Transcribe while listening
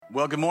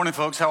Well, good morning,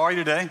 folks. How are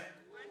you today?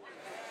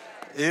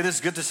 It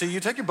is good to see you.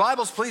 Take your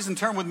Bibles, please, and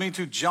turn with me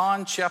to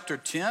John chapter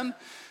 10.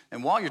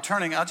 And while you're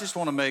turning, I just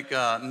want to make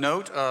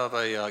note of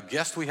a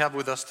guest we have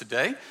with us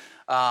today.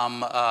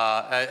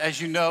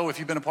 As you know, if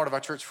you've been a part of our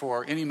church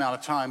for any amount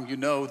of time, you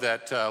know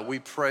that we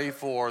pray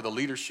for the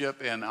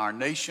leadership in our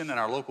nation and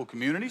our local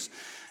communities.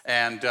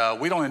 And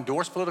we don't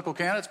endorse political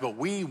candidates, but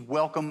we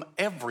welcome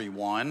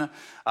everyone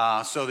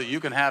so that you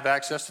can have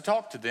access to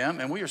talk to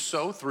them. And we are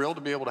so thrilled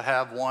to be able to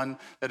have one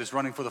that is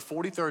running for the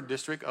 43rd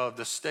district of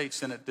the state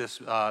senate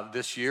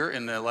this year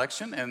in the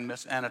election. And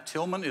Miss Anna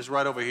Tillman is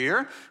right over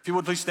here. If you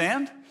would please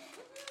stand.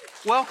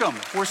 Welcome.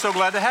 We're so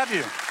glad to have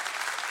you.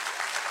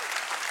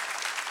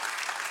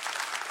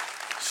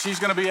 She's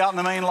going to be out in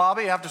the main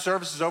lobby after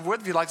service is over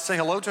with. If you'd like to say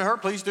hello to her,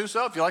 please do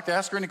so. If you'd like to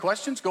ask her any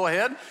questions, go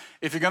ahead.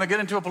 If you're going to get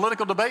into a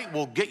political debate,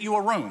 we'll get you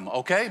a room,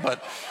 okay?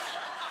 But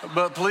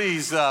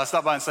please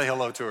stop by and say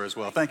hello to her as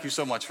well. Thank you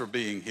so much for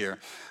being here.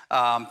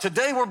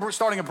 Today we're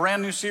starting a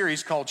brand new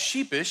series called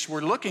Sheepish.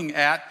 We're looking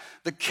at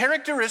the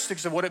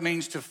characteristics of what it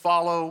means to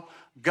follow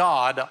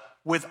God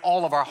with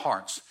all of our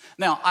hearts.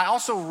 Now, I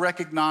also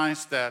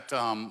recognize that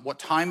what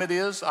time it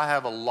is. I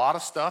have a lot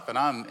of stuff, and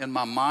I'm in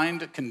my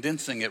mind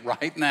condensing it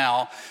right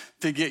now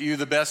to get you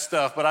the best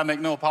stuff, but I make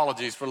no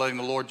apologies for letting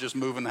the Lord just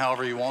move in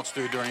however he wants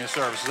to during his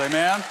services.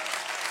 Amen?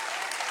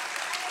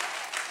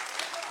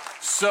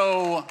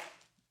 So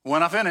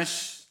when I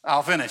finish,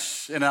 I'll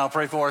finish, and I'll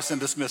pray for us and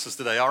dismiss us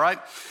today, all right?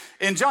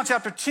 In John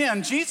chapter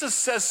 10, Jesus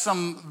says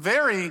some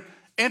very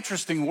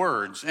interesting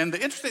words, and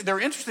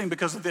they're interesting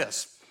because of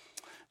this.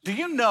 Do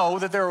you know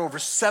that there are over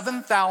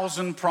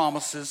 7,000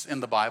 promises in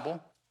the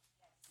Bible?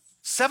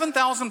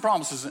 7,000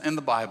 promises in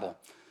the Bible.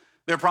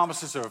 There are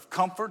promises of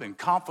comfort and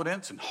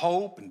confidence and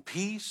hope and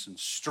peace and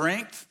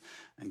strength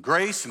and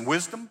grace and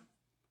wisdom.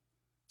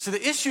 So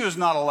the issue is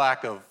not a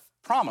lack of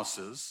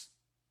promises,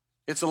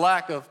 it's a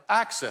lack of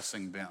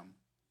accessing them.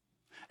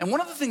 And one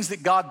of the things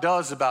that God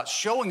does about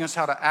showing us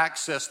how to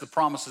access the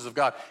promises of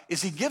God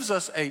is he gives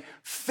us a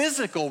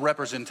physical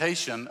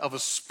representation of a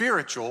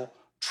spiritual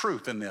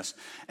truth in this.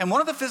 And one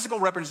of the physical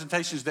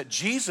representations that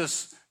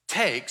Jesus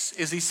takes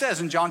is he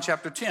says in John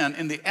chapter 10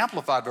 in the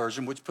Amplified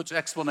version, which puts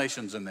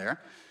explanations in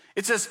there,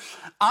 it says,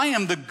 I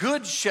am the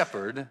good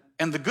shepherd,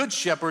 and the good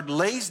shepherd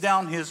lays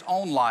down his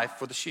own life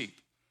for the sheep.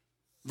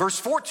 Verse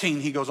 14,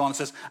 he goes on and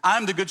says, I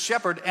am the good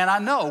shepherd, and I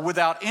know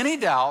without any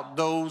doubt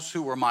those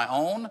who are my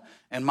own,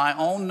 and my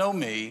own know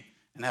me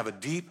and have a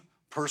deep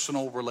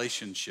personal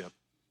relationship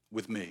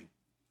with me.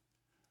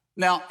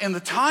 Now, in the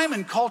time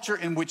and culture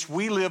in which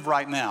we live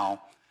right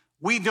now,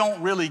 we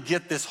don't really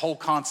get this whole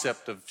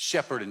concept of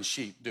shepherd and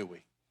sheep, do we?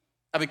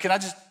 I mean, can I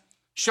just,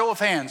 show of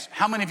hands,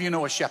 how many of you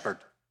know a shepherd?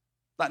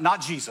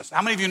 Not Jesus.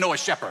 How many of you know a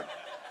shepherd?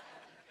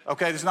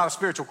 Okay, this is not a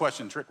spiritual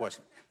question, trick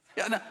question.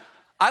 Yeah, no,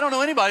 I don't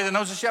know anybody that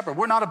knows a shepherd.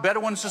 We're not a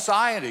Bedouin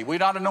society. We're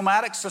not a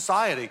nomadic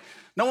society.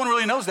 No one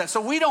really knows that. So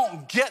we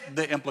don't get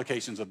the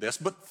implications of this.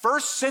 But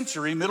first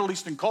century Middle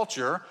Eastern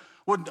culture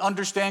would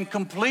understand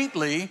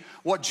completely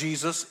what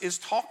Jesus is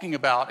talking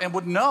about and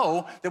would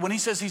know that when he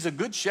says he's a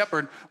good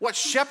shepherd, what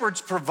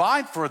shepherds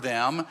provide for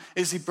them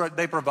is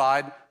they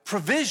provide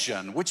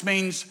provision, which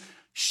means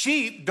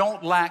sheep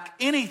don't lack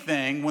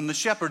anything when the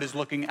shepherd is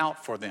looking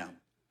out for them.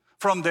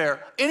 From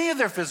any of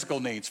their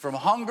physical needs, from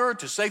hunger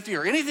to safety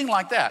or anything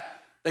like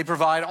that, they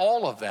provide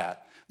all of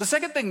that. The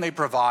second thing they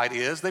provide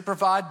is they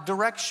provide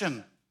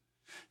direction.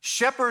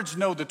 Shepherds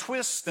know the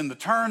twists and the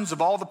turns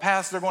of all the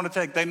paths they're going to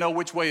take. They know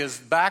which way is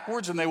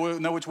backwards and they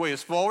know which way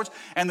is forwards,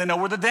 and they know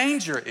where the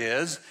danger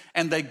is,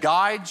 and they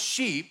guide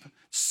sheep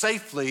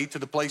safely to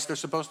the place they're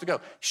supposed to go.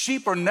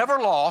 Sheep are never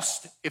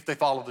lost if they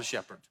follow the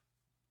shepherd.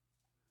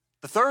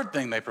 The third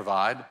thing they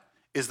provide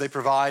is they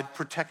provide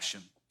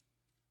protection.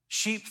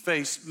 Sheep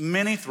face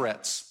many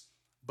threats,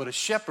 but a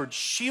shepherd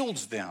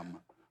shields them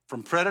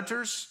from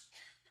predators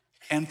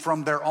and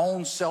from their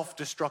own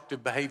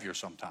self-destructive behavior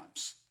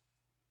sometimes.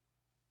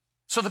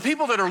 So the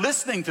people that are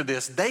listening to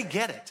this, they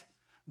get it.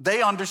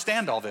 They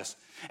understand all this.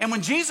 And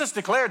when Jesus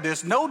declared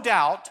this, no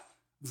doubt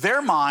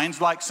their minds,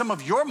 like some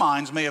of your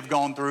minds may have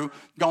gone through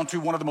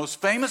one of the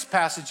most famous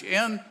passages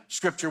in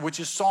Scripture, which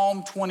is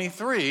Psalm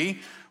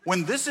 23,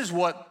 when this is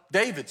what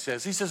David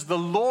says. He says, the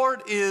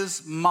Lord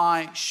is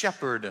my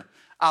shepherd.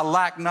 I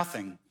lack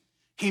nothing.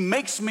 He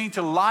makes me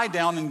to lie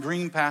down in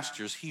green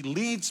pastures. He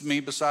leads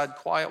me beside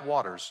quiet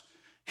waters.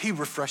 He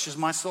refreshes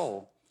my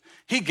soul.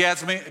 He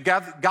guides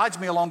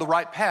me along the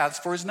right paths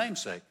for his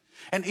name's sake.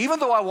 And even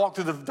though I walk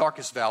through the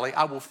darkest valley,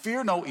 I will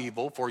fear no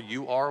evil, for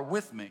you are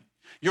with me.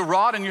 Your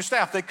rod and your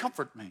staff, they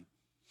comfort me.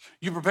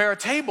 You prepare a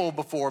table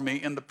before me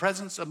in the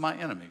presence of my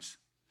enemies.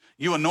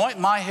 You anoint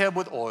my head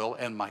with oil,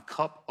 and my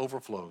cup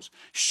overflows.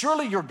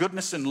 Surely your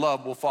goodness and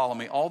love will follow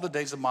me all the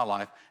days of my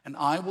life, and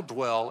I will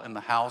dwell in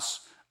the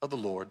house of the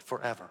Lord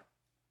forever.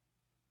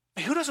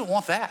 Who doesn't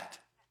want that?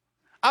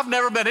 I've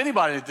never met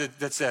anybody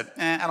that said,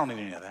 I don't need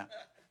any of that.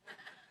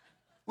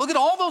 Look at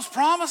all those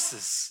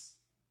promises.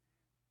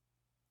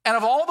 And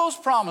of all those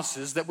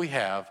promises that we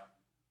have,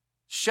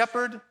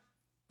 shepherd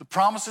the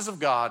promises of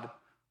God,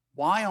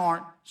 why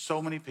aren't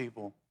so many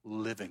people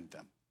living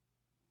them?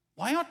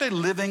 Why aren't they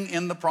living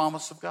in the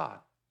promise of God?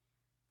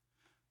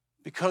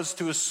 Because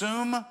to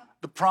assume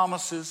the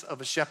promises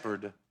of a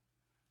shepherd,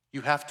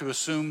 you have to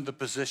assume the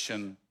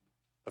position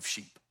of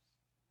sheep.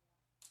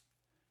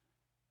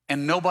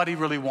 And nobody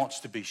really wants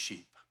to be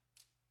sheep.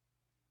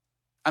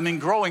 I mean,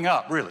 growing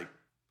up, really,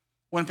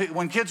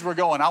 when kids were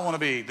going, I want to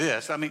be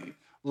this. I mean,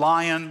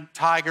 lion,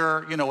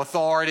 tiger,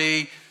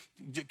 authority,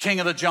 king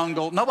of the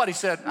jungle. Nobody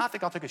said, I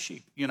think I'll take a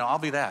sheep. I'll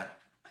be that.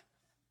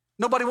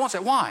 Nobody wants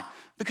that. Why?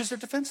 Because they're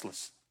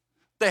defenseless.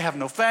 They have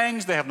no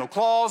fangs, they have no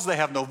claws, they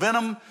have no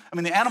venom. I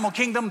mean, the animal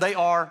kingdom, they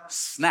are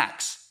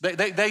snacks.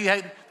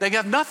 They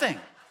have nothing.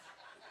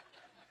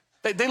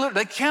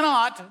 They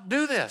cannot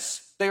do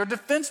this. They are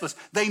defenseless.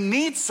 They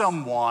need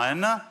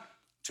someone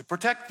to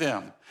protect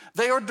them.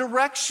 They are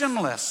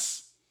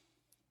directionless.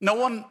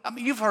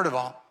 You've heard of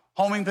a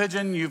homing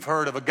pigeon, you've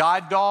heard of a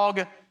guide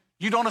dog.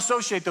 You don't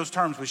associate those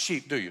terms with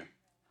sheep, do you?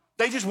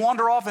 They just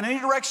wander off in any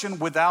direction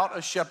without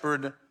a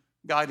shepherd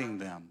guiding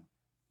them.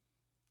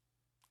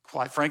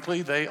 Quite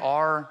frankly, they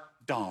are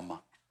dumb.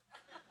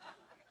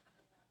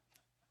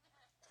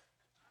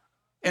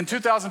 In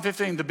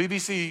 2015, the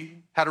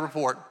BBC had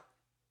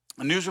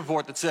a news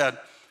report that said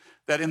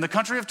that in the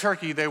country of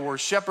Turkey, there were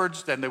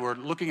shepherds and they were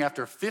looking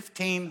after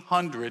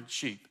 1,500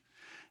 sheep.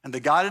 And they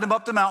guided them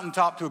up the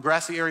mountaintop to a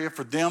grassy area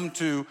for them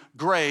to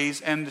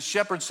graze, and the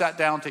shepherds sat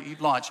down to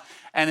eat lunch.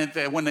 And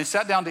when they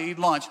sat down to eat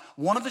lunch,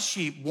 one of the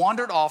sheep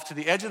wandered off to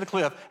the edge of the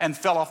cliff and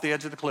fell off the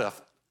edge of the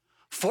cliff.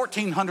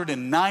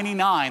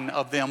 1,499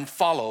 of them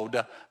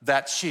followed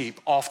that sheep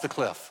off the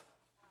cliff.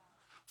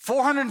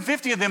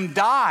 450 of them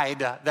died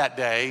that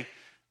day.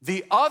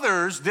 The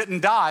others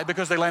didn't die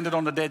because they landed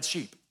on the dead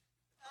sheep.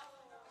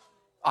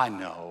 I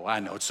know,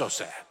 it's so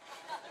sad.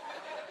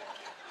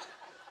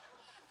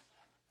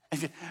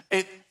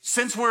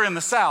 Since we're in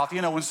the South,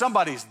 when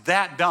somebody's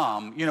that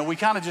dumb, we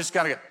kind of just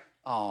got to go,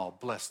 oh,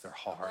 bless their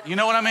heart. You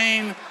know what I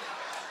mean?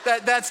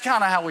 That's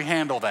kind of how we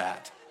handle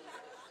that.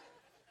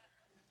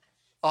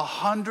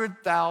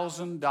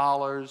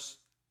 $100,000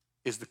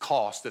 is the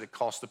cost that it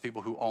costs the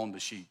people who own the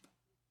sheep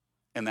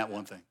in that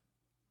one thing.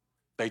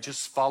 They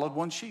just followed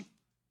one sheep.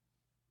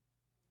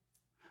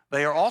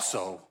 They are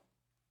also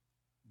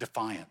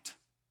defiant.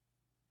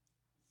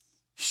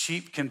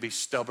 Sheep can be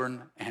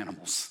stubborn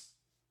animals.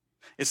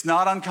 It's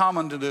not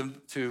uncommon to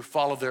them to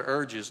follow their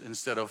urges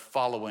instead of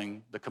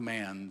following the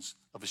commands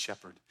of a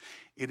shepherd.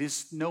 It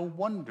is no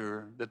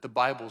wonder that the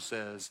Bible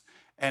says,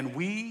 and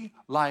we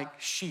like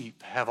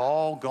sheep have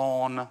all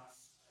gone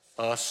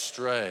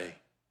astray.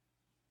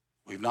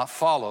 We've not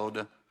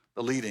followed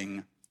the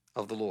leading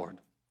of the Lord.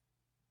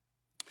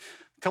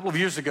 A couple of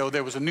years ago,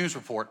 there was a news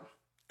report,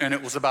 and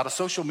it was about a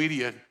social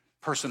media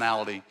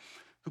personality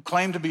who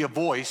claimed to be a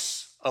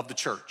voice of the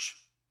church.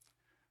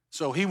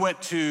 So he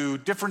went to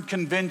different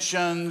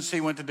conventions, he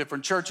went to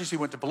different churches, he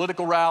went to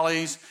political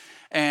rallies,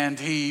 and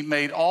he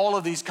made all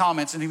of these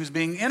comments, and he was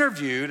being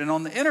interviewed. And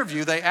on the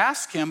interview, they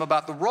asked him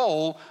about the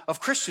role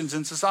of Christians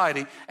in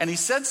society. And he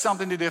said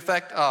something to the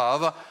effect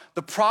of,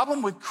 the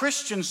problem with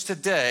Christians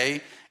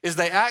today is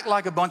they act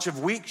like a bunch of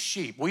weak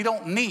sheep. We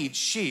don't need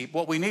sheep.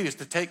 What we need is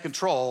to take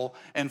control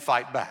and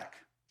fight back.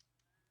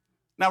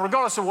 Now,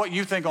 regardless of what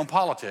you think on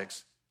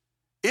politics,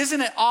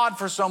 isn't it odd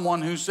for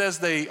someone who says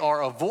they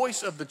are a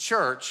voice of the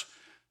church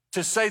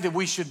to say that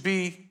we should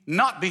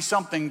not be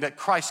something that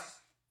Christ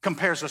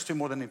compares us to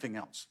more than anything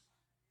else?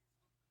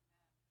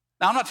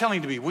 Now, I'm not telling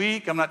you to be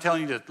weak. I'm not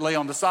telling you to lay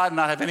on the side and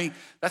not have any.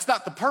 That's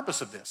not the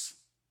purpose of this.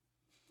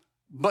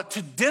 But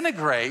to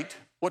denigrate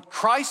what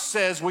Christ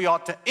says we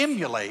ought to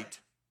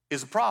emulate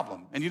is a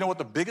problem. And you know what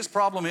the biggest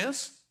problem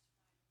is?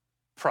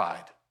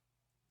 Pride.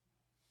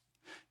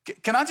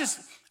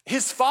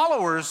 His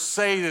followers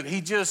say that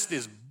he just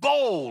is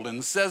bold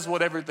and says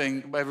what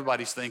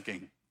everybody's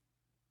thinking.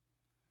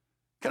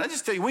 Can I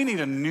just tell you, we need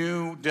a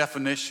new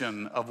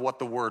definition of what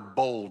the word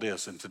bold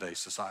is in today's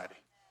society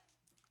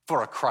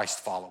for a Christ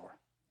follower.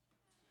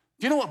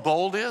 Do you know what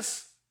bold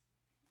is?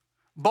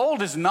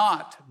 Bold is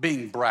not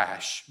being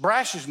brash.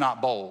 Brash is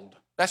not bold.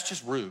 That's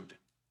just rude.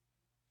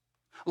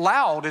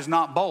 Loud is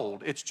not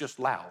bold. It's just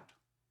loud.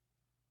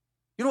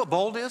 You know what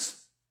bold is?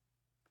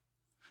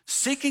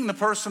 Seeking the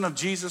person of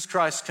Jesus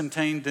Christ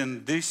contained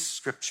in this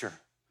scripture,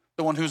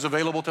 the one who's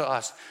available to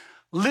us.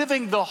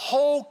 Living the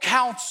whole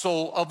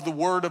counsel of the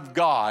Word of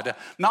God,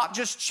 not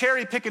just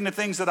cherry picking the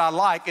things that I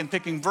like and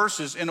picking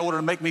verses in order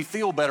to make me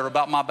feel better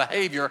about my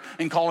behavior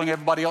and calling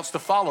everybody else to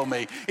follow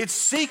me. It's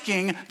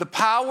seeking the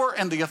power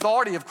and the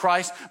authority of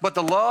Christ, but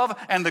the love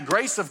and the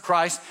grace of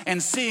Christ,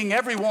 and seeing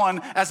everyone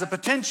as a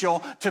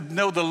potential to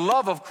know the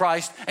love of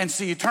Christ and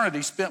see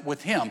eternity spent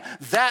with Him.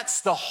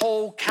 That's the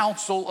whole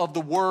counsel of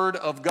the Word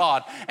of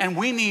God. And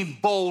we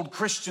need bold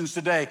Christians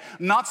today,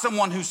 not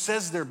someone who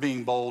says they're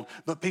being bold,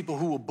 but people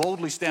who will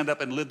boldly stand up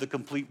and live the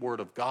complete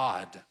Word of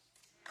God.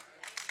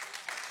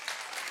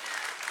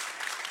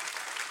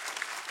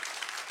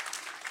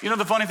 You know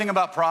the funny thing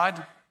about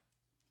pride?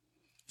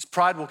 Is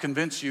pride will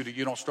convince you that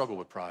you don't struggle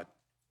with pride.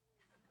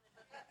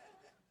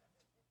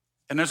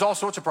 And there's all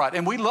sorts of pride.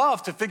 And we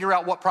love to figure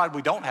out what pride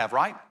we don't have,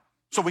 right?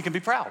 So we can be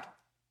proud.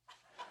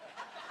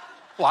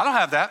 Well, I don't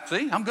have that.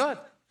 See, I'm good.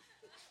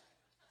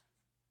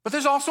 But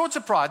there's all sorts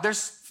of pride.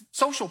 There's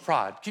social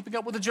pride, keeping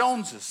up with the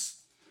Joneses.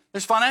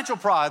 There's financial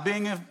pride,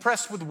 being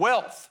impressed with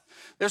wealth.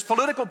 There's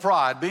political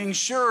pride, being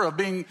sure of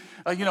being,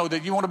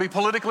 that you want to be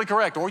politically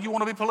correct or you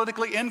want to be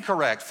politically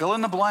incorrect. Fill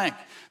in the blank.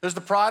 There's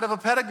the pride of a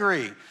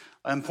pedigree,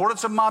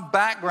 importance of my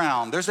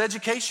background. There's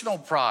educational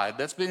pride.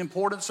 That's the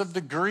importance of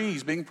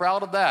degrees, being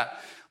proud of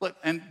that. Look,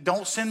 and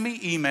don't send me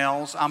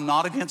emails. I'm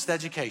not against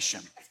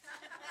education.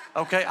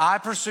 Okay, I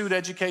pursued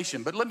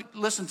education, but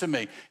listen to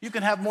me. You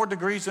can have more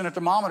degrees than a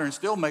thermometer and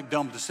still make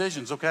dumb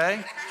decisions,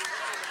 okay?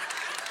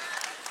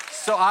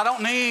 So I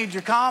don't need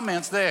your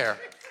comments there.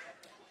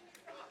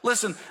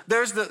 Listen,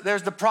 there's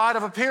the pride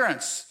of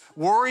appearance,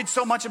 worried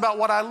so much about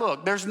what I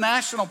look. There's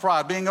national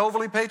pride, being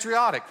overly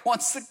patriotic.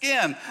 Once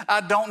again,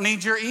 I don't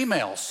need your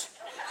emails.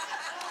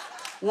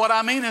 What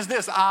I mean is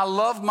this: I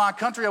love my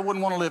country. I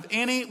wouldn't want to live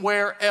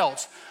anywhere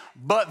else.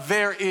 But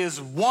there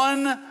is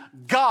one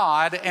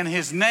God, and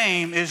his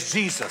name is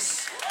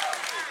Jesus.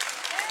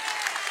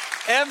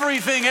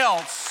 Everything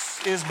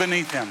else is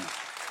beneath him.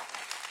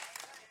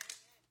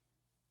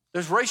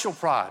 There's racial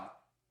pride,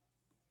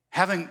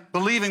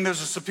 believing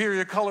there's a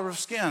superior color of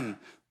skin.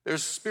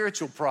 There's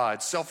spiritual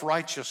pride,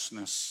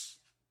 self-righteousness.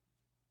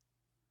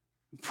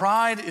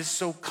 Pride is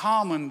so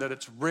common that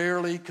it's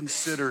rarely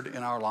considered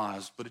in our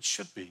lives, but it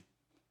should be,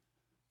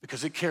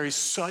 because it carries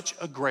such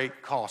a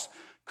great cost.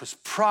 Because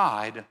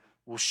pride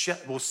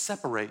will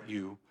separate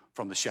you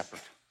from the shepherd.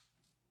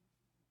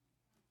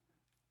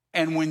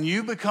 And when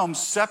you become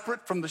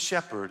separate from the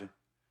shepherd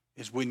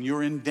is when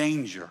you're in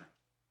danger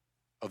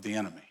of the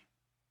enemy.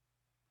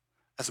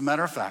 As a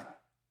matter of fact,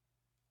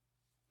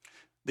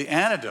 the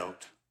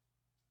antidote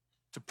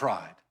to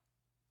pride,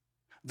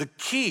 the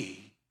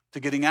key to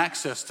getting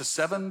access to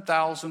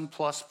 7,000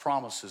 plus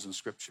promises in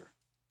Scripture,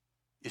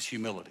 is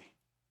humility.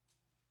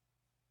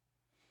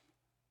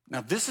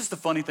 Now, this is the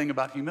funny thing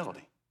about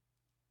humility.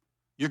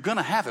 You're going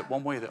to have it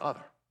one way or the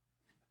other.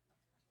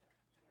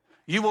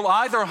 You will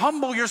either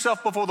humble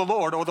yourself before the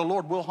Lord, or the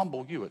Lord will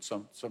humble you at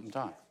some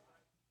time.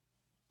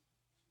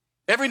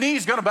 Every knee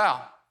is going to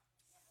bow.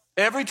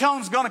 Every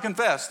tongue is going to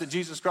confess that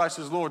Jesus Christ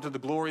is Lord to the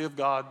glory of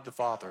God the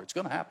Father. It's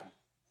going to happen.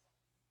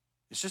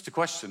 It's just a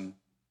question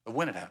of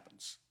when it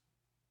happens.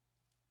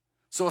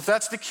 So if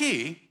that's the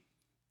key,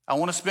 I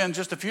want to spend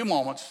just a few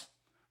moments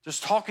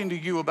just talking to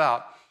you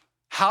about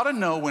how to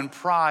know when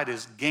pride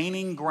is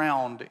gaining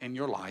ground in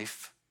your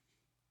life,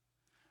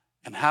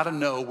 and how to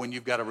know when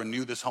you've got to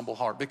renew this humble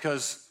heart.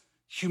 Because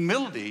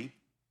humility,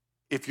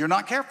 if you're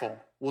not careful,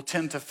 will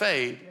tend to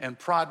fade, and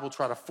pride will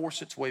try to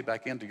force its way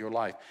back into your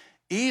life,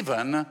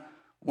 even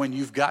when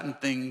you've gotten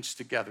things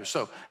together.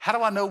 So how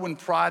do I know when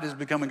pride is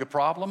becoming a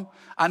problem?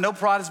 I know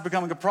pride is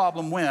becoming a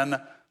problem when,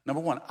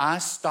 number one, I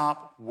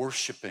stop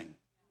worshiping.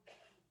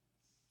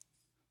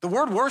 The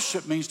word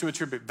worship means to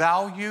attribute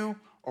value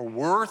or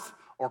worth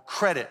or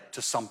credit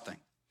to something.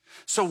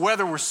 So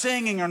whether we're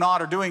singing or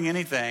not or doing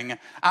anything,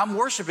 I'm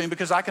worshiping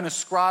because I can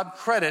ascribe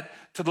credit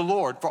to the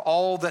Lord for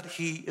all that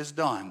he has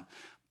done.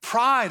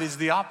 Pride is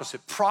the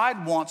opposite.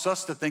 Pride wants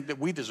us to think that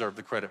we deserve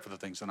the credit for the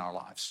things in our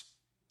lives.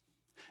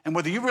 And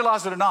whether you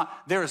realize it or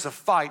not, there is a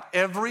fight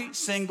every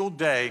single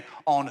day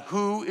on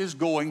who is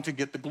going to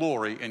get the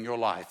glory in your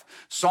life.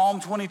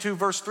 Psalm 22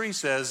 verse 3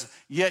 says,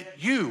 "Yet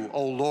you,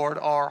 O Lord,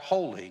 are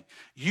holy.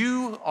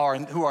 You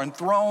who are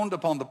enthroned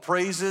upon the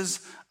praises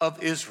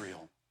of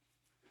Israel."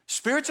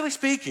 Spiritually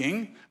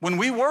speaking, when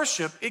we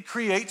worship, it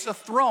creates a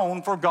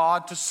throne for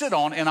God to sit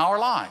on in our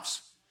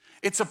lives.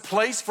 It's a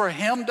place for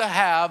him to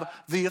have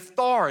the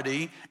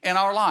authority in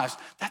our lives.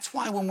 That's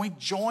why when we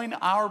join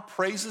our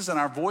praises and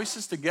our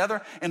voices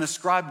together and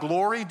ascribe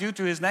glory due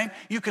to his name,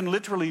 you can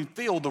literally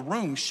feel the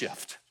room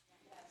shift.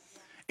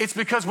 It's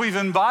because we've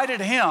invited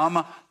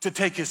him to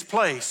take his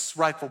place,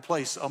 rightful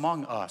place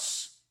among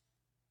us,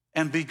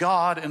 and be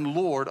God and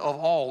Lord of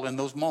all in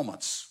those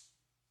moments.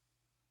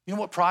 You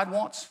know what pride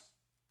wants?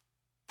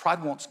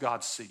 Pride wants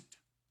God's seat.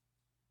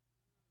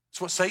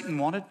 It's what Satan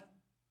wanted.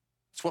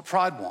 It's what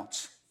pride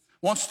wants.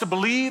 Wants us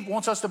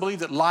to believe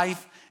that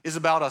life is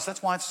about us.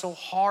 That's why it's so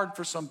hard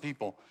for some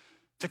people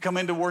to come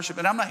into worship.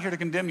 And I'm not here to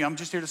condemn you. I'm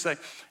just here to say,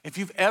 if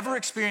you've ever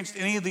experienced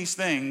any of these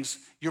things,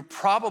 you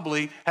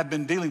probably have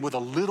been dealing with a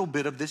little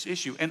bit of this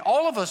issue. And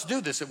all of us do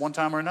this at one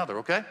time or another,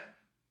 okay?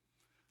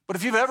 But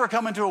if you've ever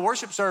come into a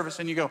worship service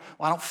and you go,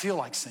 well, I don't feel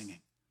like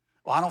singing.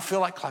 Well, I don't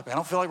feel like clapping. I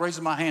don't feel like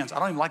raising my hands. I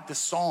don't even like this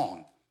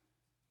song.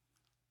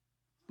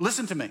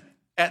 Listen to me.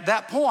 At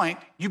that point,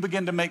 you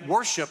begin to make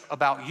worship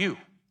about you.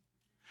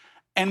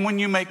 And when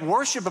you make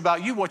worship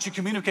about you, what you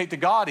communicate to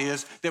God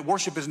is that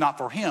worship is not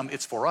for him,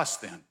 it's for us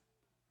then.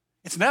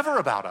 It's never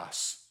about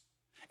us.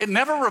 It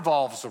never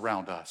revolves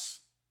around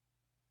us.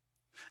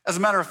 As a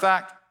matter of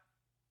fact,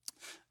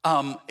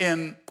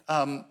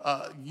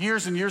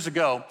 years and years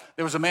ago,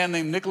 there was a man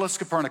named Nicholas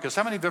Copernicus.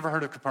 How many have ever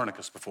heard of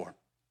Copernicus before?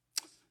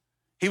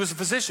 He was a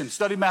physician,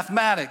 studied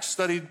mathematics,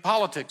 studied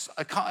politics,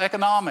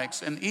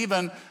 economics, and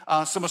even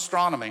some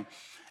astronomy.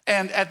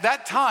 And at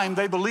that time,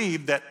 they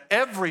believed that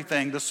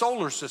everything, the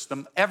solar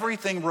system,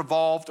 everything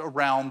revolved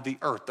around the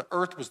earth. The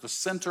earth was the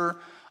center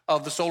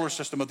of the solar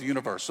system of the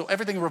universe. So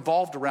everything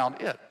revolved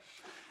around it.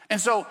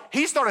 And so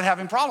he started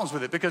having problems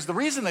with it because the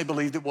reason they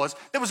believed it was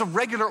there was a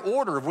regular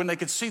order of when they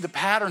could see the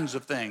patterns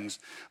of things.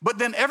 But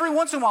then every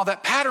once in a while,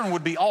 that pattern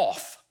would be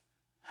off.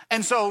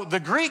 And so the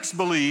Greeks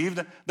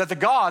believed that the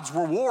gods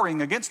were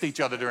warring against each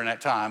other during that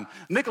time.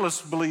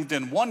 Nicholas believed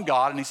in one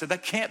God, and he said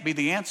that can't be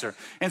the answer.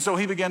 And so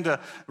he began to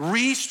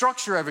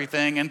restructure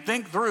everything and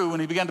think through,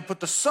 and he began to put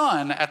the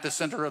sun at the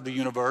center of the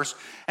universe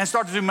and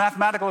start to do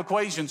mathematical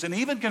equations, and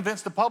even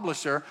convinced the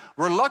publisher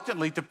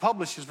reluctantly to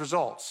publish his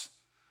results.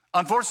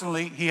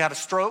 Unfortunately, he had a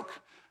stroke,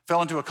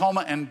 fell into a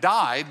coma, and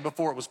died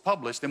before it was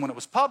published. And when it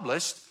was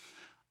published,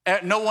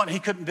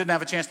 didn't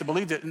have a chance to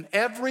believe it. And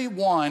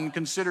everyone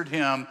considered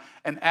him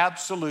an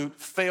absolute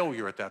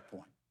failure at that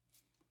point.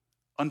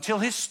 Until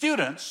his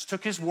students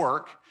took his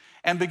work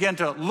and began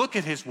to look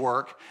at his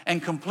work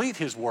and complete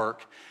his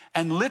work.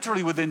 And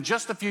literally within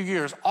just a few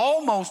years,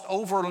 almost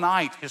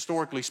overnight,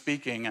 historically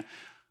speaking,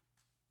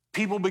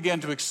 people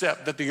began to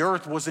accept that the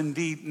earth was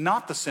indeed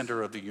not the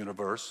center of the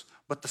universe,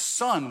 but the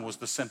sun was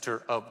the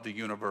center of the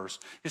universe.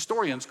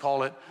 Historians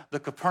call it the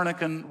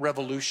Copernican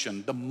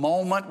revolution, the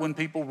moment when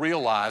people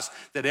realized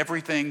that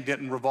everything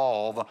didn't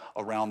revolve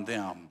around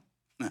them.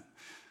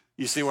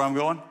 You see where I'm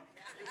going?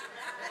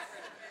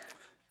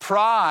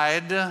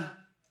 Pride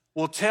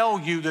will tell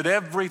you that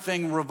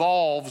everything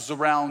revolves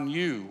around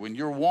you and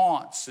your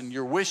wants and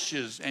your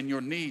wishes and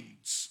your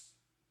needs.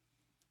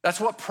 That's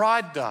what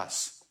pride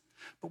does.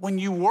 But when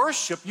you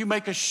worship, you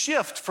make a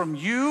shift from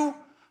you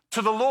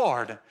to the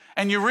Lord.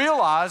 And you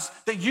realize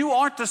that you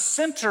aren't the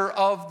center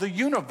of the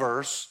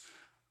universe,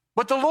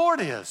 but the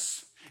Lord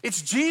is.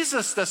 It's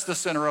Jesus that's the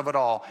center of it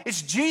all.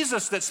 It's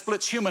Jesus that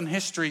splits human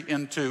history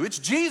in two. It's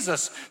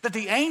Jesus that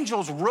the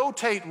angels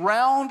rotate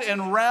round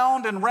and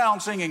round and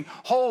round singing,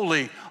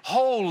 holy,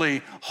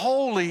 holy,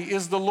 holy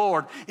is the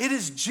Lord. It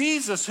is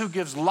Jesus who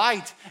gives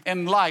light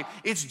and light.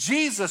 It's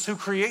Jesus who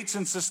creates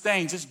and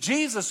sustains. It's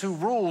Jesus who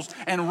rules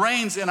and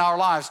reigns in our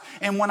lives.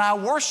 And when I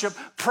worship,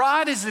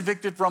 pride is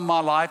evicted from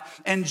my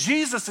life and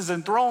Jesus is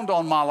enthroned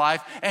on my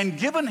life and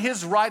given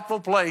his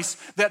rightful place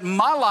that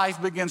my life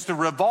begins to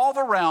revolve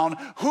around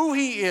who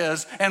he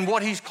is and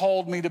what he's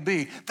called me to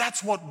be.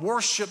 That's what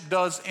worship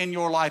does in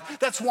your life.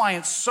 That's why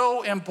it's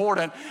so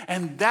important.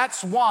 And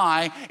that's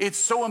why it's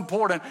so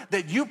important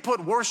that you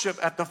put worship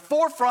at the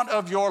forefront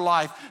of your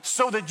life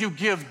so that you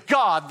give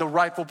God the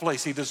rightful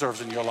place he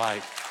deserves in your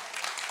life.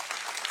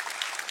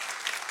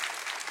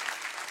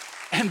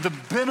 And the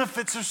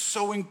benefits are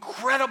so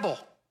incredible.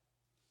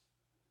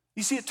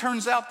 You see, it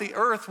turns out the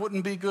earth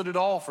wouldn't be good at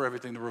all for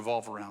everything to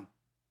revolve around.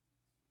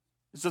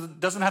 It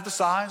doesn't have the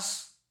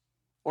size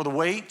or the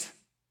weight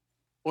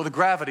or the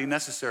gravity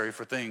necessary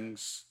for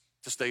things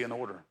to stay in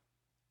order.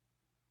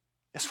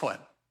 Guess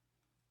what?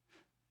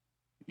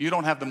 You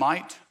don't have the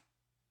might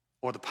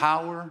or the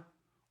power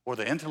or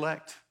the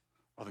intellect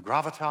or the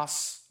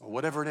gravitas or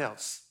whatever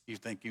else you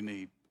think you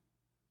need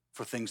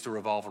for things to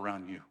revolve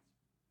around you.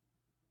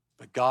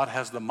 But God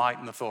has the might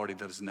and authority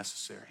that is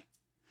necessary,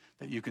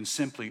 that you can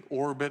simply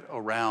orbit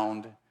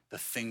around the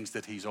things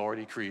that he's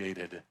already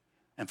created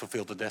and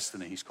fulfill the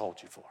destiny he's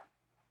called you for.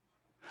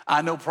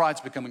 I know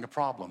pride's becoming a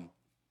problem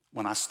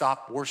when I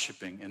stop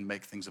worshiping and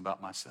make things about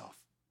myself.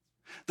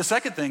 The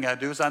second thing I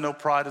do is I know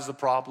pride is a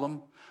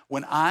problem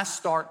when I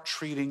start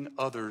treating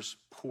others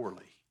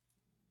poorly.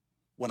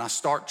 When I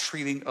start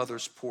treating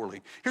others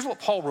poorly. Here's what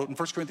Paul wrote in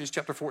 1 Corinthians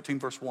chapter 14,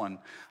 verse 1.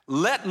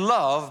 Let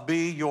love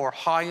be your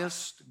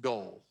highest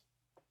goal.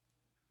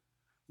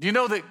 Do you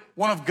know that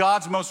one of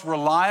God's most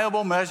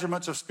reliable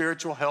measurements of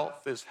spiritual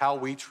health is how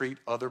we treat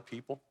other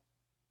people?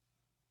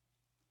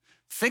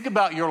 Think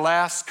about your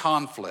last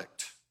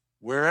conflict,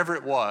 wherever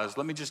it was.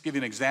 Let me just give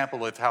you an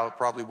example of how it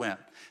probably went.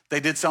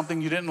 They did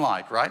something you didn't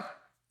like, right?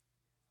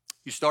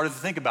 You started to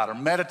think about it or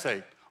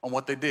meditate on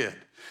what they did.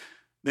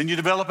 Then you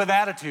develop an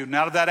attitude, and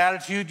out of that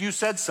attitude, you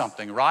said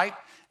something, right?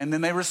 And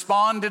then they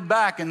responded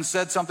back and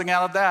said something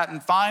out of that.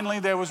 And finally,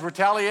 there was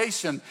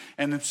retaliation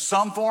and in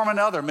some form or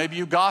another. Maybe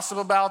you gossip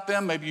about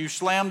them. Maybe you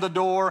slammed the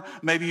door.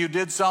 Maybe you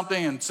did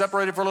something and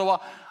separated for a little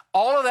while.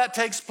 All of that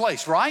takes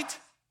place, right?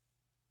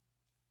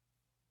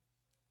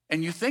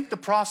 And you think the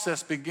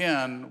process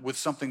began with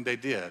something they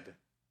did.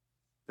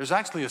 There's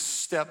actually a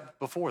step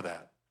before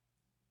that.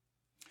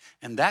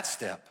 And that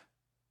step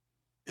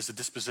is a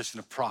disposition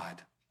of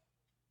pride.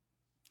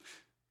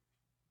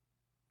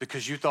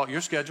 Because you thought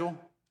your schedule,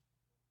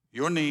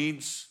 your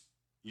needs,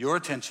 your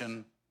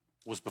attention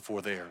was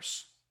before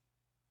theirs.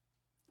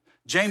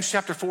 James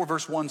chapter 4,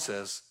 verse 1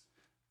 says,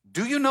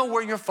 do you know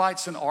where your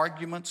fights and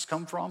arguments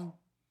come from?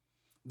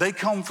 They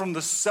come from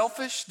the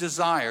selfish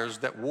desires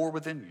that war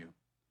within you.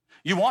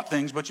 You want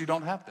things, but you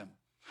don't have them.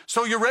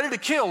 So you're ready to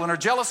kill and are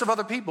jealous of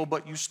other people,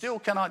 but you still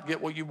cannot get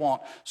what you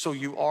want. So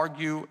you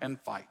argue and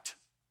fight.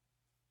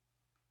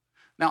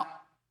 Now,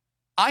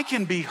 I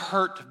can be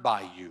hurt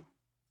by you.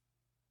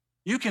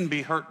 You can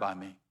be hurt by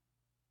me.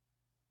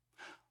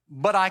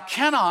 But I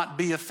cannot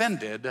be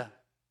offended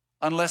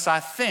unless I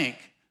think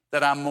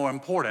that I'm more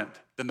important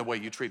than the way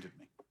you treated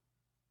me.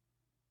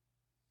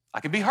 I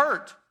can be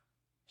hurt,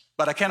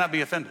 but I cannot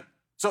be offended.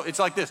 So it's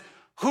like this.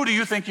 Who do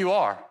you think you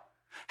are?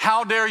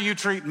 How dare you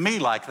treat me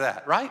like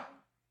that, right?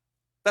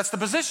 That's the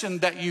position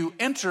that you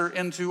enter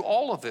into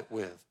all of it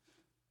with.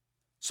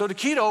 So the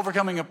key to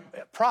overcoming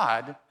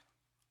pride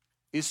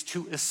is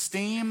to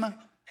esteem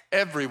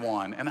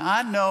everyone. And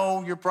I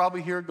know you're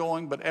probably here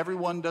going, but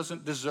everyone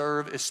doesn't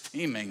deserve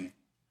esteeming.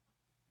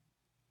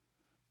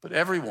 But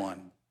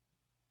everyone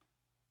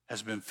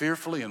has been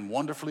fearfully and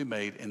wonderfully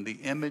made in the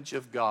image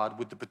of God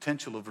with the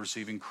potential of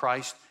receiving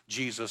Christ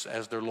Jesus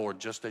as their Lord,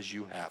 just as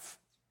you have.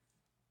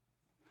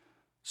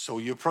 So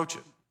you approach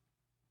it.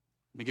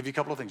 Let me give you a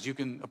couple of things. You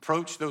can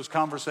approach those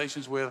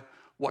conversations with,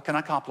 what can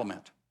I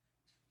compliment?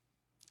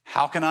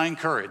 How can I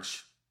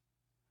encourage?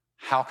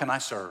 How can I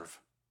serve?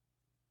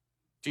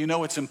 Do you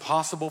know it's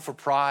impossible for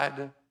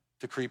pride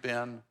to creep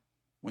in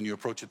when you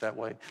approach it that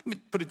way? Let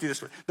me put it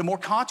this way. The more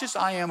conscious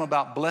I am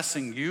about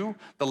blessing you,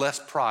 the less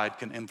pride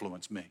can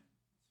influence me.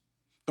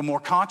 The more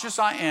conscious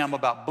I am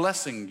about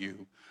blessing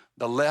you,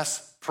 the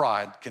less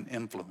pride can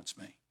influence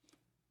me.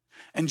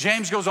 And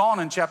James goes on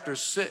in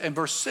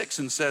verse 6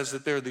 and says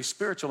that there are these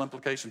spiritual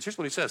implications. Here's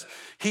what he says.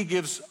 He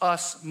gives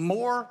us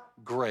more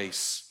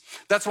grace.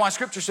 That's why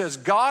Scripture says,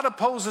 God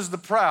opposes the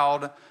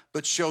proud,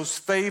 but shows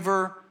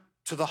favor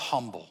to the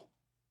humble.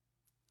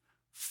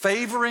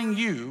 Favoring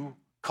you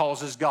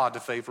causes God to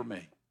favor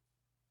me.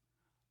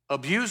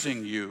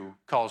 Abusing you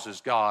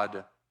causes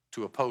God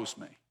to oppose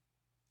me.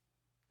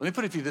 Let me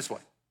put it to you this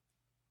way.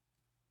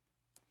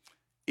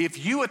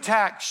 If you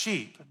attack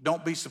sheep,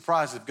 don't be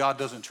surprised if God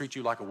doesn't treat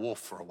you like a wolf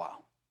for a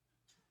while.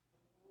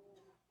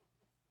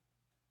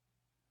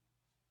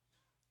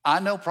 I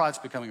know pride's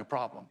becoming a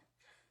problem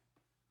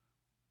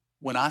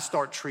when I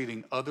start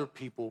treating other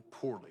people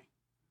poorly,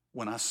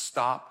 when I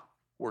stop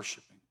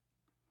worshiping.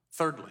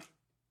 Thirdly,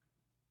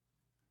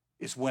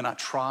 is when I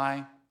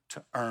try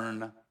to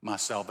earn my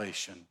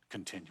salvation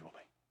continually.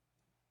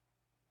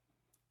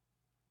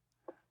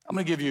 I'm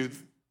going to give you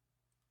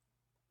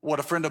what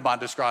a friend of mine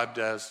described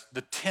as the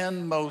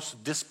 10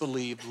 most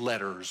disbelieved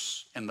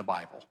letters in the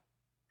Bible.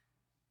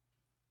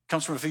 It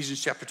comes from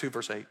Ephesians chapter 2,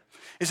 verse 8.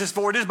 It says,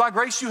 for it is by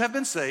grace you have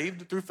been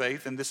saved through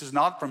faith, and this is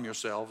not from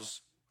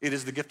yourselves. It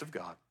is the gift of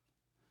God.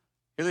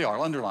 Here they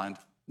are, underlined.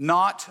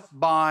 Not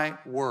by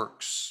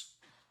works,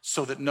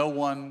 so that no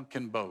one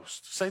can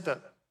boast. Say that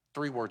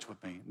 3 words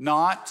with me.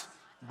 Not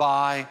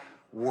by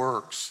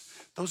works.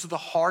 Those are the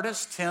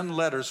hardest 10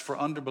 letters for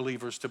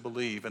unbelievers to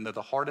believe, and they're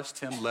the hardest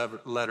 10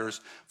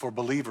 letters for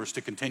believers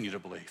to continue to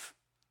believe.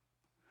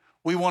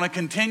 We want to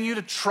continue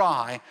to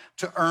try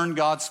to earn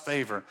God's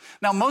favor.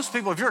 Now, most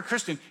people, if you're a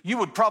Christian, you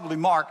would probably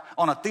mark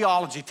on a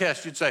theology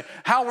test, you'd say,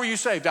 how were you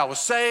saved? I was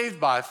saved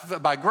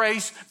by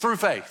grace through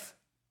faith.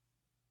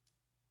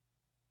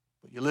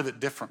 But you live it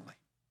differently.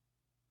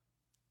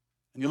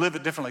 And you live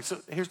it differently. So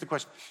here's the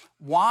question.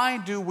 Why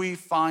do we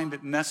find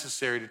it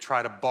necessary to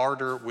try to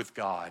barter with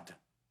God?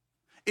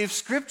 If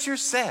Scripture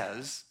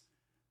says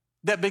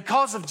that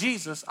because of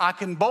Jesus, I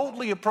can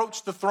boldly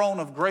approach the throne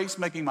of grace,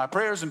 making my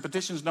prayers and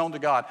petitions known to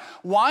God,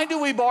 why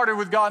do we barter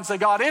with God and say,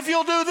 God, if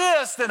you'll do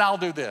this, then I'll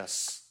do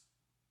this?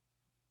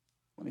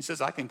 When he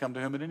says, I can come to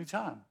him at any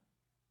time.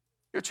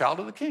 You're a child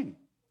of the King.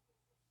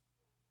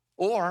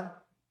 Or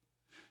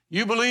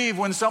you believe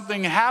when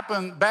something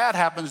bad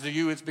happens to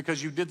you, it's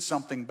because you did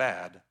something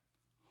bad.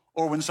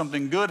 Or when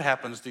something good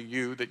happens to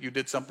you, that you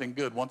did something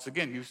good. Once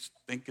again, you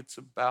think it's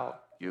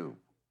about you.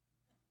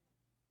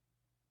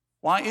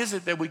 Why is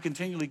it that we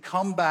continually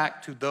come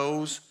back to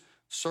those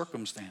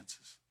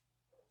circumstances?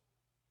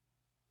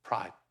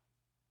 Pride.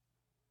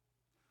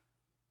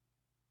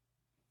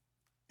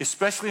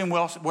 Especially in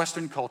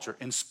Western culture,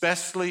 and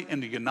especially in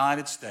the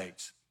United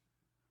States,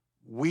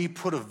 we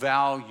put a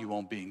value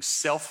on being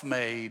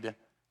self-made,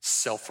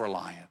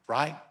 self-reliant,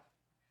 right?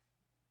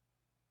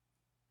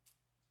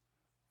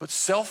 But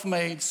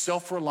self-made,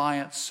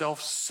 self-reliant,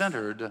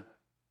 self-centered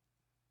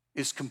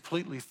is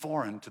completely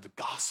foreign to the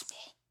gospel.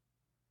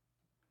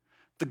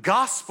 The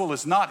gospel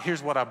is not,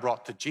 here's what I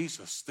brought to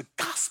Jesus. The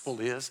gospel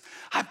is,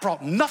 I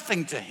brought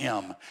nothing to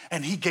him,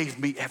 and he gave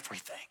me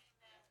everything.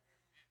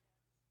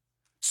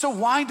 So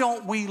why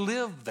don't we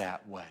live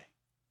that way?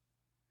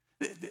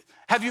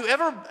 Have you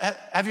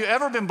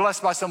ever been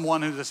blessed by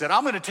someone who said,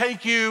 I'm going to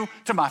take you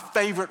to my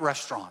favorite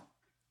restaurant,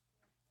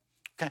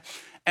 okay?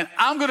 And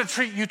I'm going to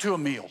treat you to a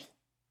meal.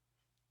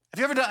 Have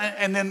you ever done,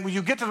 and then when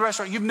you get to the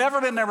restaurant, you've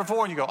never been there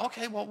before, and you go,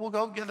 okay, well, we'll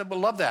go get it, we'll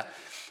love that.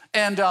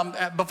 And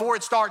before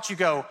it starts, you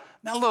go,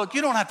 now look,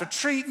 you don't have to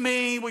treat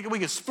me. We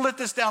can split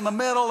this down the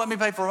middle. Let me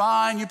pay for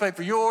mine, you pay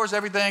for yours,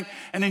 everything.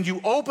 And then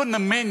you open the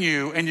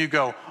menu and you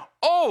go,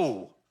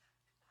 oh,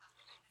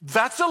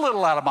 that's a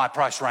little out of my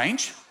price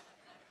range.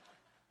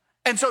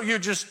 And so you're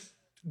just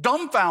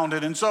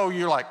dumbfounded. And so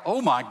you're like,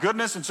 oh my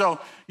goodness. And so,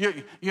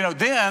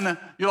 then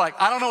you're like,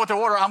 I don't know what to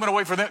order. I'm going to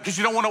wait for them, because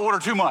you don't want to order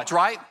too much,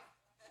 right?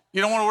 You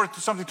don't want to order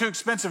something too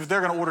expensive if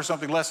they're going to order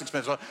something less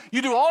expensive.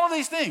 You do all of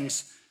these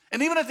things.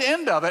 And even at the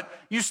end of it,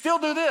 you still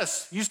do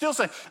this. You still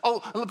say,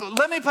 oh,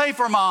 let me pay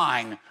for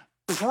mine.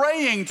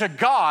 praying to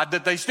God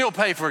that they still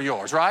pay for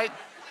yours, right?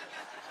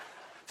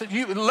 So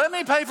let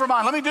me pay for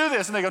mine. Let me do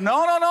this. And they go,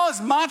 no,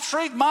 it's my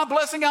treat, my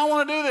blessing. I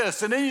want to do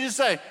this. And then you just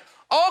say,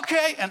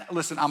 okay. And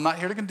listen, I'm not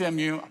here to condemn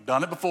you. I've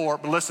done it before,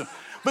 but listen.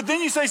 But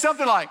then you say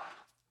something like,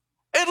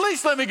 at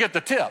least let me get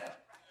the tip.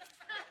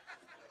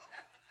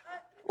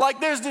 Like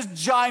there's this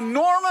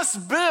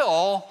ginormous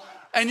bill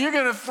and you're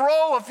going to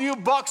throw a few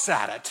bucks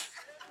at it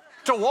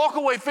to walk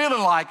away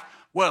feeling like,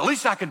 well, at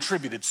least I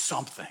contributed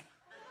something.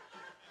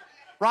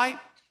 Right?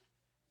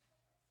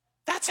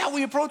 That's how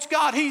we approach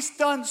God. He's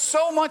done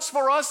so much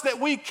for us that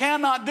we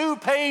cannot do,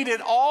 paid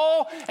it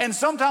all. And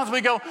sometimes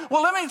we go,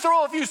 well, let me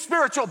throw a few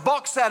spiritual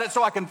bucks at it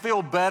so I can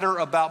feel better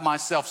about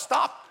myself.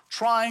 Stop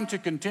trying to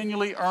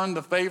continually earn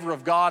the favor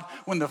of God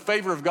when the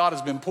favor of God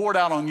has been poured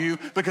out on you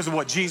because of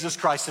what Jesus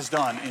Christ has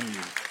done in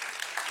you.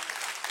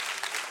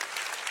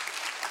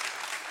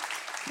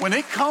 When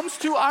it comes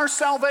to our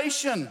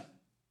salvation,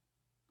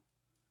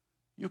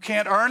 you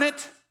can't earn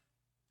it.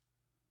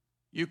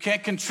 You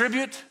can't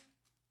contribute.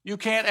 You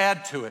can't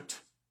add to it.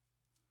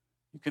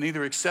 You can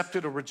either accept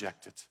it or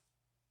reject it.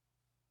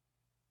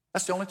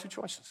 That's the only two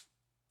choices.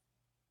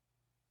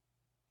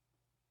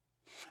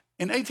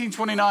 In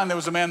 1829, there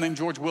was a man named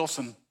George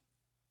Wilson,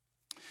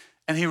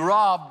 and he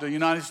robbed the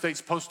United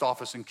States Post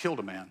Office and killed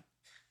a man.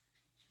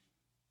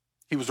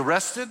 He was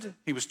arrested,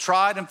 he was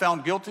tried and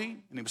found guilty,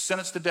 and he was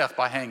sentenced to death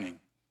by hanging.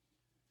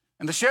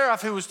 And the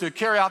sheriff who was to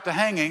carry out the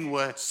hanging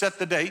would set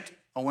the date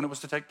on when it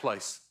was to take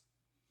place.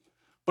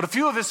 But a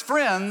few of his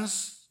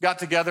friends got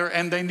together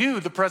and they knew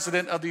the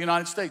president of the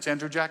United States,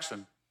 Andrew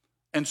Jackson.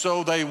 And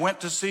so they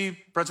went to see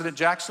President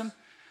Jackson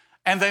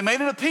and they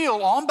made an appeal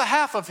on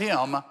behalf of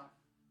him,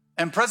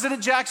 and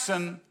President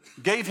Jackson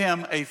gave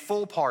him a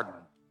full pardon.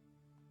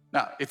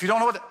 Now, if you don't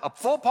know what a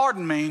full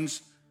pardon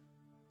means,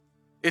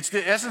 it's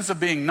the essence of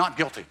being not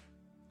guilty.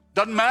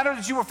 Doesn't matter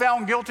that you were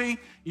found guilty,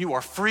 you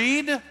are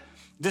freed.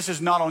 This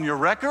is not on your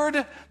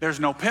record. There's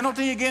no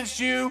penalty against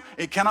you.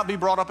 It cannot be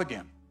brought up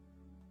again.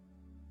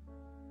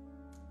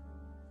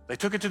 They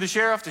took it to the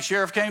sheriff. The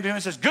sheriff came to him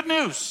and says, good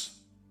news.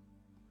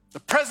 The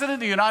president of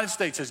the United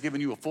States has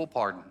given you a full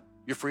pardon.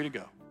 You're free to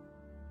go.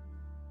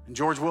 And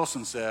George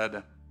Wilson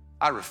said,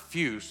 I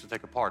refuse to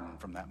take a pardon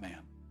from that man.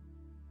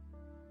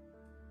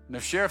 And the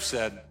sheriff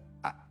said,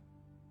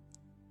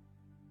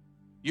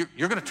 you're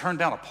going to turn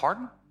down a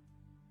pardon?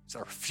 He said,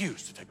 I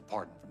refuse to take a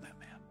pardon from that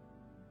man.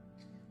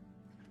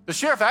 The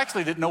sheriff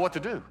actually didn't know what to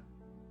do.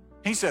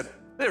 He said,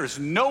 there is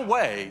no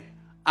way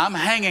I'm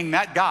hanging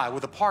that guy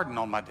with a pardon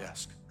on my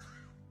desk.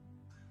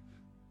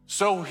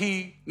 So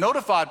he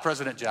notified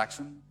President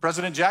Jackson.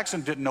 President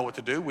Jackson didn't know what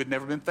to do. We'd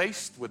never been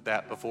faced with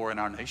that before in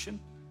our nation.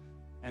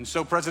 And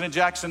so President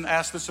Jackson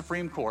asked the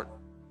Supreme Court.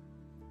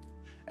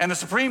 And the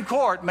Supreme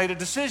Court made a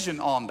decision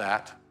on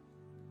that.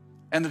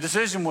 And the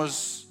decision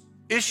was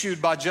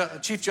issued by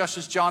Chief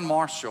Justice John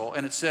Marshall.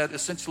 And it said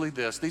essentially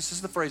this. This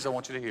is the phrase I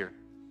want you to hear.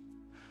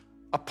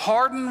 A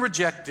pardon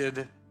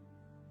rejected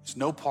is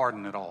no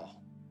pardon at all.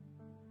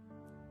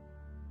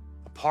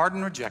 A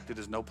pardon rejected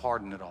is no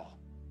pardon at all.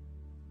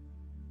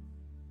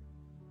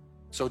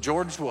 So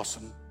George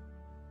Wilson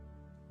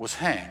was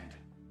hanged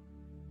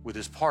with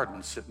his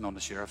pardon sitting on the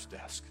sheriff's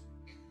desk.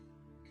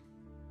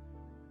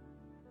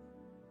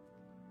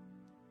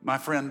 My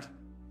friend,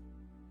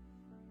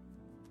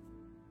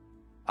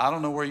 I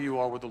don't know where you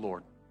are with the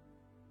Lord,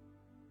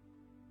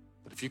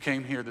 but if you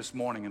came here this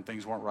morning and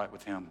things weren't right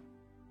with him,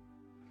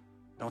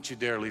 don't you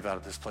dare leave out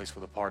of this place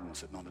with a pardon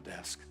sitting on the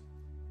desk.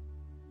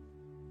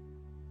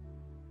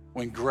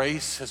 When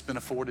grace has been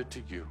afforded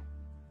to you,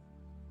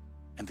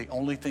 and the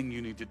only thing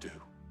you need to do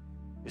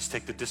is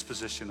take the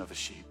disposition of a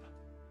sheep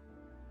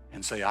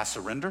and say, I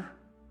surrender,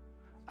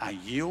 I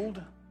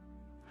yield,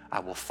 I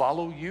will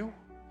follow you,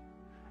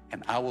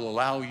 and I will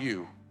allow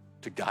you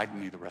to guide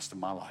me the rest of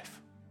my life.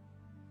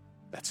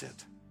 That's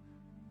it.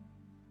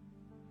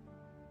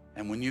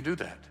 And when you do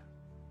that,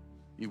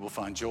 you will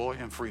find joy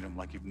and freedom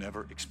like you've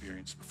never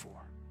experienced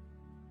before.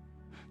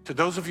 To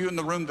those of you in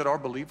the room that are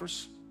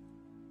believers,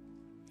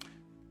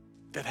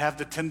 that have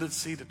the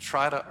tendency to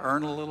try to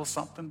earn a little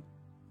something,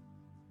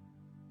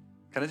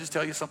 can I just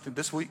tell you something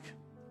this week?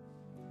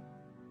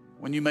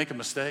 When you make a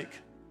mistake,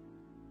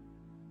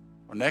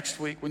 or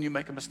next week when you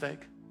make a mistake,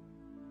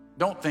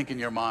 don't think in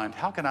your mind,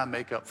 how can I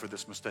make up for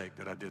this mistake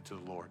that I did to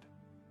the Lord?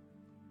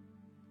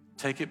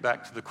 Take it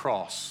back to the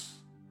cross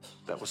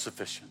that was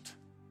sufficient.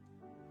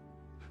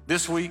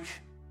 This week,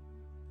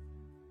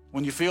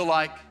 when you feel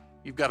like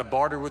you've got to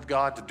barter with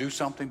God to do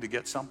something, to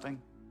get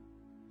something,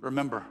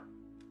 remember,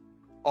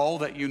 all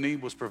that you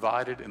need was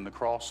provided in the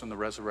cross and the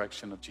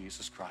resurrection of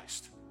Jesus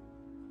Christ.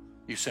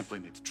 You simply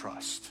need to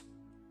trust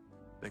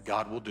that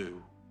God will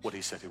do what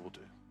he said he will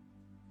do.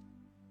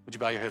 Would you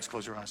bow your heads,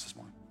 close your eyes this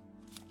morning?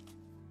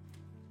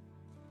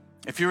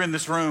 If you're in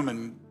this room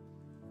and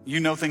you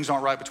know things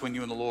aren't right between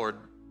you and the Lord,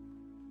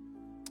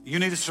 you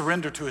need to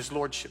surrender to his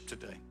lordship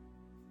today.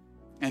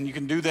 And you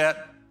can do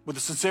that with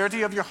the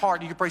sincerity of your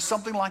heart. You can pray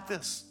something like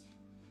this.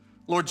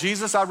 Lord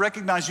Jesus, I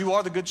recognize you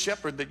are the good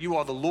shepherd, that you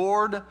are the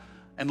Lord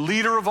and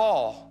leader of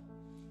all.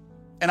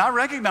 And I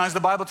recognize the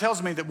Bible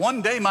tells me that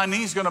one day my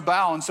knee's gonna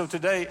bow, and so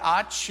today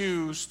I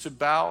choose to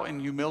bow in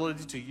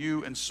humility to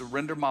you and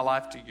surrender my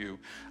life to you.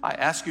 I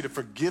ask you to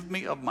forgive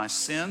me of my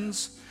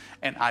sins,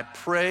 and I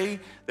pray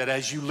that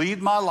as you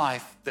lead my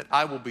life, that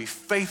I will be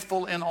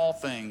faithful in all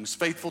things,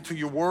 faithful to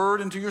your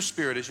word and to your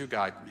spirit as you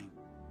guide me.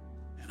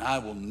 And I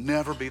will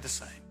never be the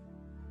same.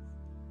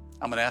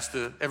 I'm gonna ask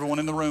everyone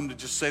in the room to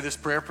just say this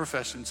prayer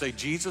profession. Say,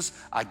 Jesus,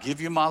 I give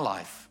you my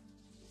life.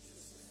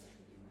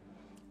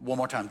 One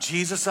more time.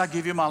 Jesus, I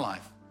give you my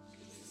life.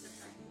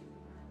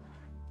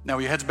 Now,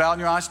 with your heads bowed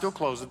and your eyes still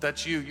closed, if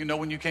that's you, you know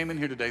when you came in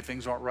here today,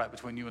 things aren't right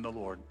between you and the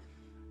Lord.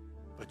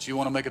 But you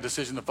want to make a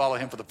decision to follow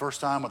him for the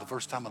first time or the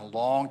first time in a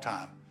long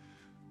time.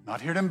 I'm not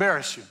here to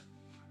embarrass you.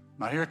 I'm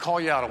not here to call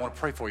you out. I want to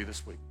pray for you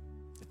this week.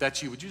 If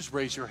that's you, would you just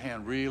raise your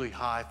hand really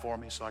high for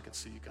me so I can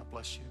see you? God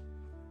bless you.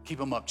 Keep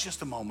them up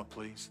just a moment,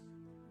 please.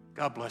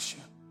 God bless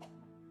you.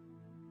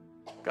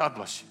 God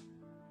bless you.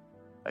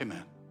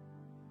 Amen.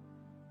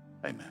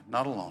 Amen.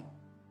 Not alone.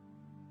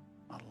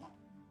 Not alone.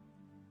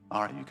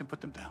 All right, you can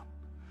put them down.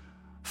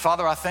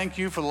 Father, I thank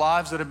you for the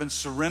lives that have been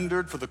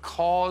surrendered for the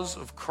cause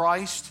of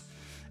Christ.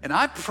 And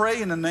I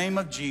pray in the name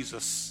of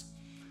Jesus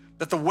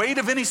that the weight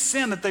of any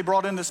sin that they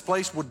brought in this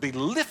place would be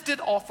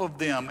lifted off of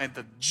them, and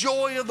the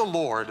joy of the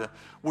Lord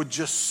would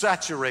just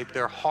saturate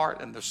their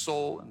heart and their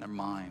soul and their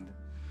mind.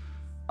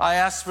 I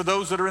ask for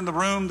those that are in the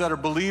room that are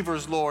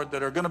believers, Lord,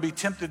 that are going to be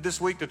tempted this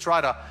week to try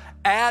to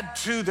add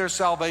to their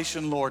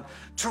salvation, Lord,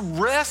 to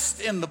rest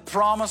in the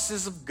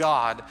promises of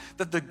God,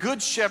 that the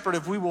good shepherd,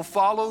 if we will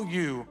follow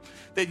you,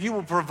 that you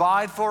will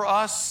provide for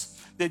us,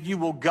 that you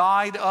will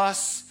guide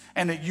us,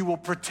 and that you will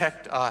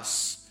protect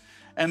us.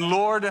 And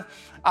Lord,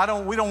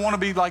 we don't want to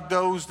be like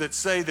those that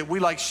say that we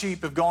like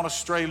sheep have gone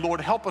astray.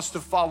 Lord, help us to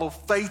follow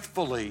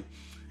faithfully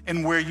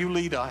in where you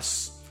lead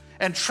us.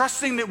 And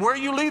trusting that where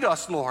you lead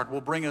us, Lord,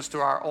 will bring us to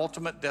our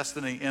ultimate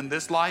destiny in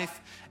this life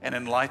and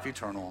in life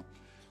eternal.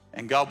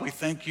 And God, we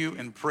thank you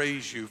and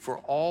praise you for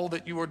all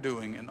that you are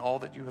doing and all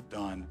that you have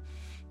done.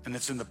 And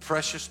it's in the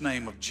precious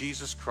name of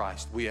Jesus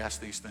Christ we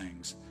ask these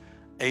things.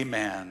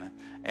 Amen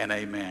and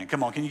amen.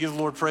 Come on, can you give the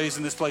Lord praise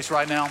in this place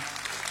right now?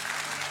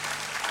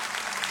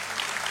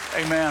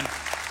 Amen.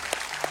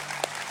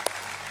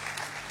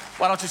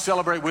 Why don't you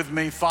celebrate with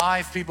me?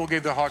 5 people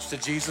gave their hearts to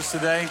Jesus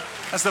today.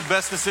 That's the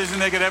best decision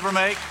they could ever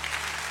make.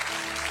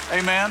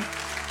 Amen.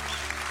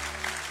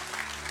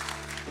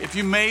 If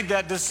you made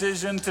that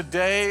decision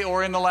today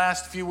or in the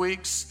last few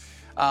weeks,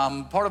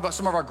 some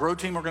of our Grow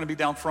team are going to be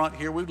down front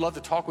here. We'd love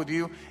to talk with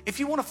you. If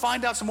you want to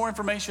find out some more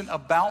information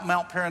about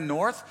Mount Paran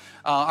North,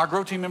 our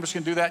Grow team members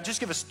can do that.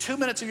 Just give us 2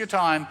 minutes of your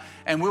time,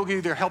 and we'll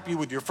either help you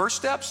with your first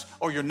steps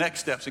or your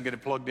next steps and get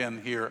it plugged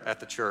in here at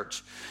the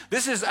church.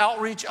 This is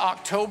Outreach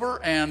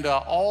October, and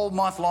all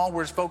month long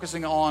we're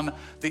focusing on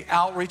the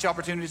outreach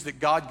opportunities that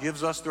God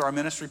gives us through our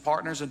ministry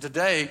partners. And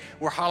today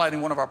we're highlighting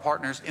one of our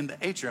partners in the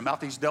atrium.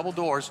 Out these double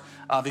doors,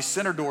 these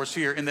center doors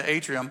here in the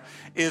atrium,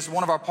 is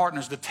one of our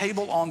partners, the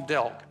Table on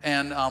Delk.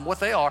 And what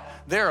they are,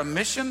 they're a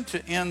mission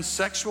to end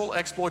sexual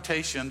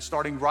exploitation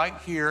starting right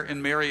here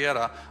in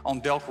Marietta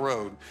on Delk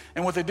Road.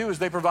 And what they do is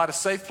they provide a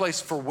safe place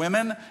for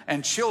women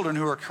and children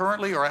who are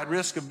currently or at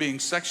risk of being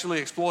sexually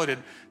exploited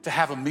to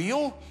have a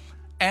meal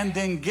and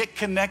then get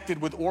connected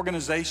with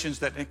organizations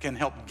that can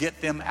help get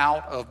them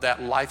out of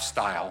that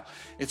lifestyle.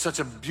 It's such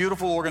a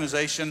beautiful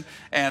organization,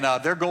 and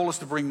their goal is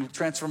to bring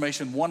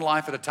transformation one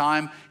life at a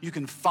time. You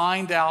can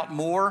find out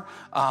more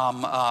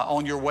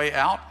on your way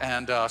out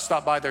and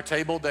stop by their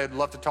table. They'd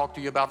love to talk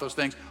to you about those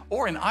things.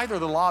 Or in either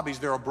of the lobbies,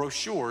 there are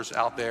brochures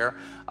out there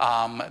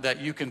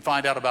that you can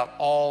find out about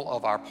all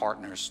of our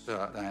partners.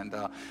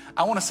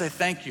 I want to say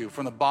thank you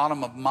from the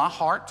bottom of my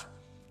heart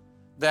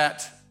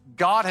that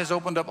God has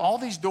opened up all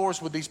these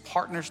doors with these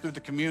partners through the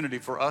community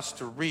for us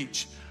to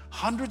reach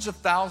hundreds of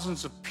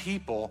thousands of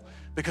people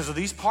because of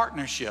these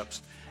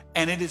partnerships.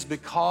 And it is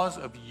because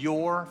of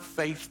your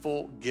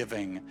faithful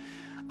giving.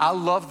 I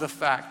love the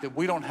fact that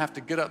we don't have to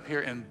get up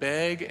here and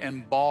beg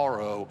and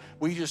borrow.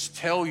 We just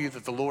tell you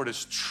that the Lord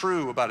is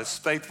true about his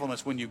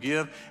faithfulness when you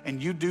give,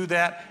 and you do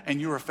that,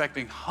 and you're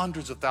affecting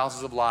hundreds of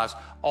thousands of lives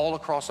all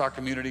across our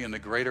community in the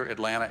greater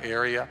Atlanta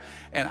area.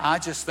 And I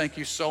just thank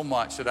you so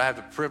much that I have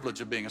the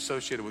privilege of being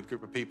associated with a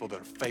group of people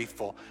that are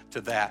faithful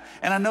to that.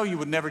 And I know you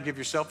would never give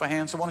yourself a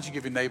hand, so why don't you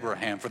give your neighbor a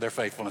hand for their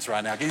faithfulness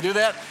right now? Can you do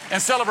that? And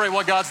celebrate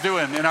what God's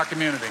doing in our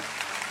community.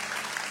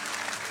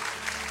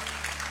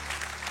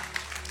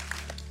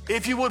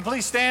 If you would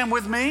please stand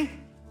with me.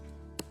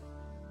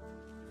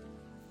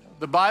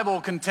 The Bible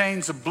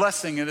contains a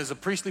blessing. It is a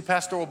priestly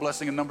pastoral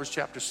blessing in Numbers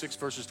chapter 6,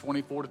 verses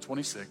 24 to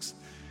 26.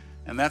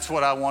 And that's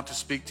what I want to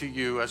speak to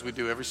you as we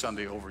do every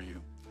Sunday over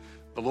you.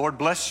 The Lord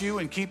bless you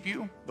and keep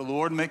you. The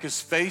Lord make his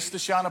face to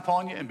shine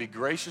upon you and be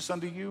gracious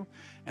unto you.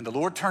 And the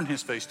Lord turn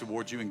his face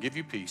towards you and give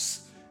you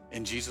peace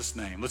in Jesus'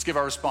 name. Let's give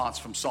our response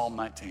from Psalm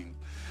 19.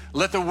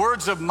 Let the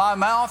words of my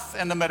mouth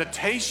and the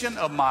meditation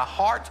of my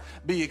heart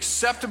be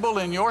acceptable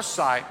in your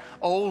sight,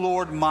 O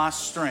Lord, my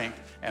strength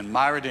and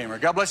my Redeemer.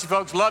 God bless you,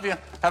 folks. Love you.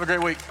 Have a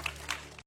great week.